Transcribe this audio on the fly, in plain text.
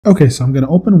Okay, so I'm going to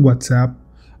open WhatsApp.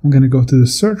 I'm going to go to the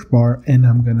search bar and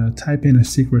I'm going to type in a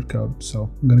secret code. So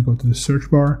I'm going to go to the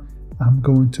search bar. I'm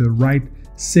going to write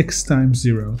 6 times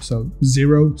 0. So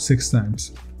 0 6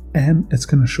 times. And it's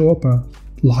going to show up a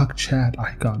lock chat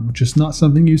icon, which is not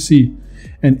something you see.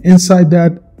 And inside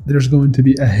that, there's going to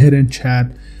be a hidden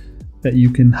chat that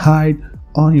you can hide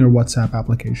on your WhatsApp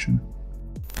application.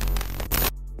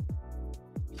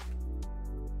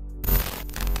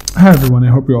 Hi everyone, I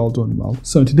hope you're all doing well.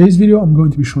 So in today's video, I'm going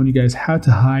to be showing you guys how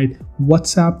to hide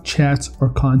WhatsApp chats or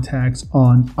contacts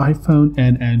on iPhone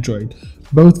and Android.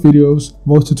 Both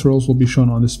tutorials will be shown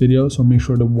on this video, so make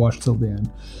sure to watch till the end.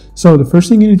 So the first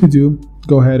thing you need to do,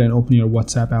 go ahead and open your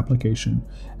WhatsApp application.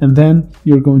 And then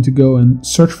you're going to go and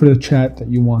search for the chat that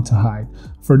you want to hide.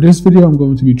 For this video, I'm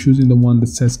going to be choosing the one that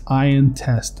says IN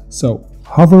test. So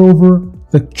hover over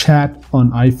the chat on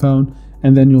iPhone,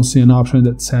 and then you'll see an option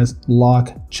that says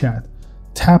lock chat.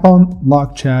 Tap on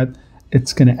lock chat.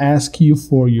 It's going to ask you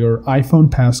for your iPhone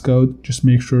passcode. Just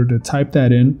make sure to type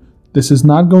that in. This is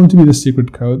not going to be the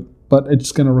secret code, but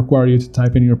it's going to require you to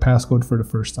type in your passcode for the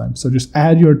first time. So just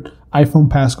add your iPhone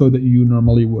passcode that you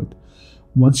normally would.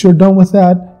 Once you're done with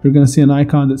that, you're going to see an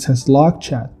icon that says lock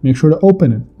chat. Make sure to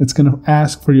open it. It's going to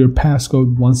ask for your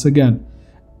passcode once again.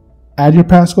 Add your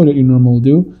passcode that you normally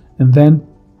do, and then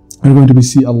you're going to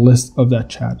see a list of that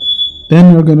chat.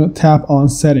 Then you're going to tap on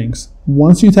settings.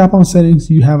 Once you tap on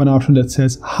settings, you have an option that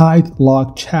says hide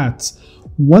lock chats.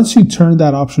 Once you turn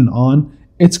that option on,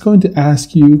 it's going to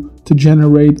ask you to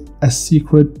generate a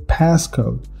secret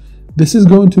passcode. This is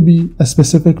going to be a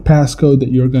specific passcode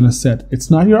that you're going to set. It's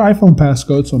not your iPhone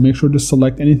passcode, so make sure to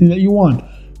select anything that you want.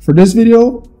 For this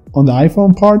video, on the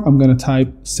iPhone part, I'm going to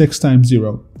type 6 times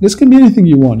 0. This can be anything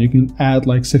you want. You can add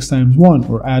like 6 times 1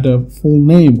 or add a full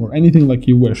name or anything like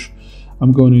you wish.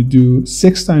 I'm going to do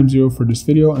 6 times 0 for this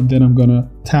video, and then I'm going to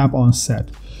tap on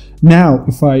set. Now,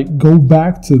 if I go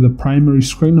back to the primary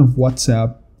screen of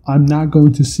WhatsApp, I'm not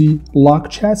going to see lock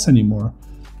chats anymore.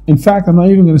 In fact, I'm not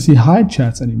even going to see hide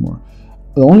chats anymore.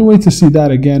 The only way to see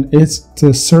that again is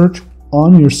to search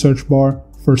on your search bar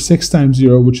for 6 times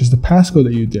 0, which is the passcode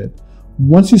that you did.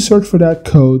 Once you search for that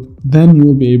code, then you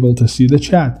will be able to see the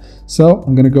chat. So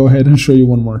I'm going to go ahead and show you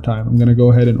one more time. I'm going to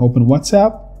go ahead and open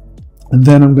WhatsApp, and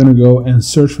then I'm going to go and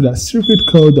search for that secret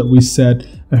code that we set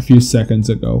a few seconds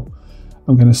ago.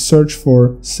 I'm going to search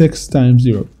for 6 times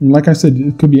 0. And like I said,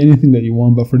 it could be anything that you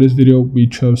want, but for this video, we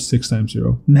chose 6 times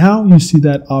 0. Now you see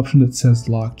that option that says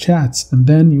lock chats, and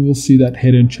then you will see that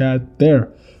hidden chat there,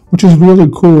 which is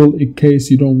really cool in case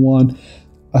you don't want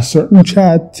a certain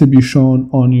chat to be shown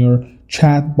on your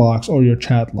chat box or your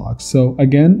chat log. So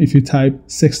again, if you type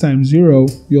 6 times 0,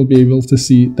 you'll be able to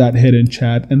see that hidden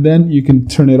chat, and then you can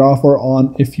turn it off or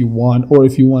on if you want, or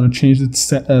if you want to change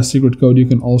the secret code, you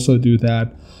can also do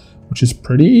that, which is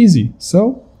pretty easy.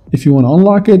 So if you want to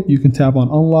unlock it, you can tap on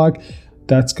unlock.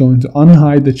 That's going to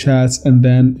unhide the chats, and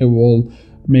then it will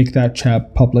make that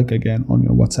chat public again on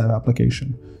your WhatsApp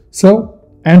application. So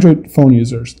Android phone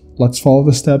users, let's follow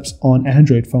the steps on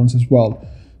Android phones as well.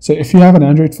 So if you have an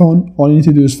Android phone, all you need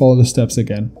to do is follow the steps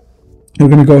again. You're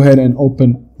going to go ahead and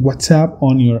open WhatsApp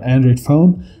on your Android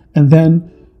phone, and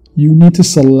then you need to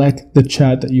select the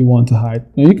chat that you want to hide.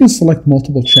 Now you can select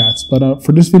multiple chats, but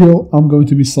for this video, I'm going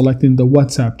to be selecting the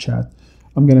WhatsApp chat.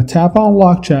 I'm going to tap on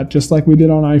lock chat just like we did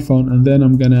on iPhone, and then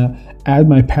I'm going to add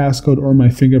my passcode or my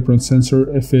fingerprint sensor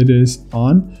if it is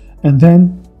on, and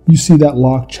then you see that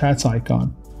lock chats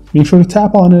icon. Make sure to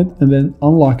tap on it and then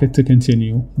unlock it to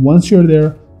continue. Once you're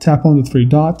there, tap on the 3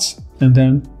 dots and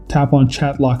then tap on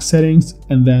chat lock settings,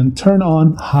 and then turn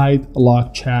on hide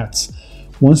lock chats.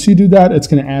 Once you do that, it's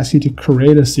going to ask you to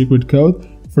create a secret code.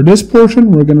 For this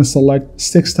portion, we're going to select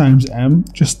 6 times M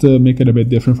just to make it a bit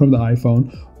different from the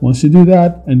iPhone. Once you do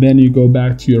that, and then you go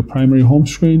back to your primary home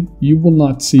screen, you will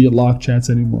not see lock chats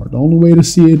anymore. The only way to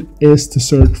see it is to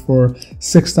search for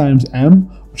 6 times M,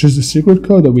 which is the secret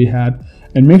code that we had.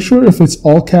 And make sure if it's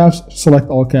all caps, select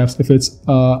all caps. If it's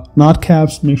not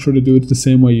caps, make sure to do it the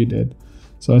same way you did.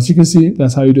 So as you can see,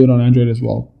 that's how you do it on Android as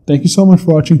well. Thank you so much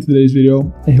for watching today's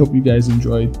video. I hope you guys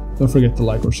enjoyed. Don't forget to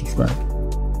like or subscribe.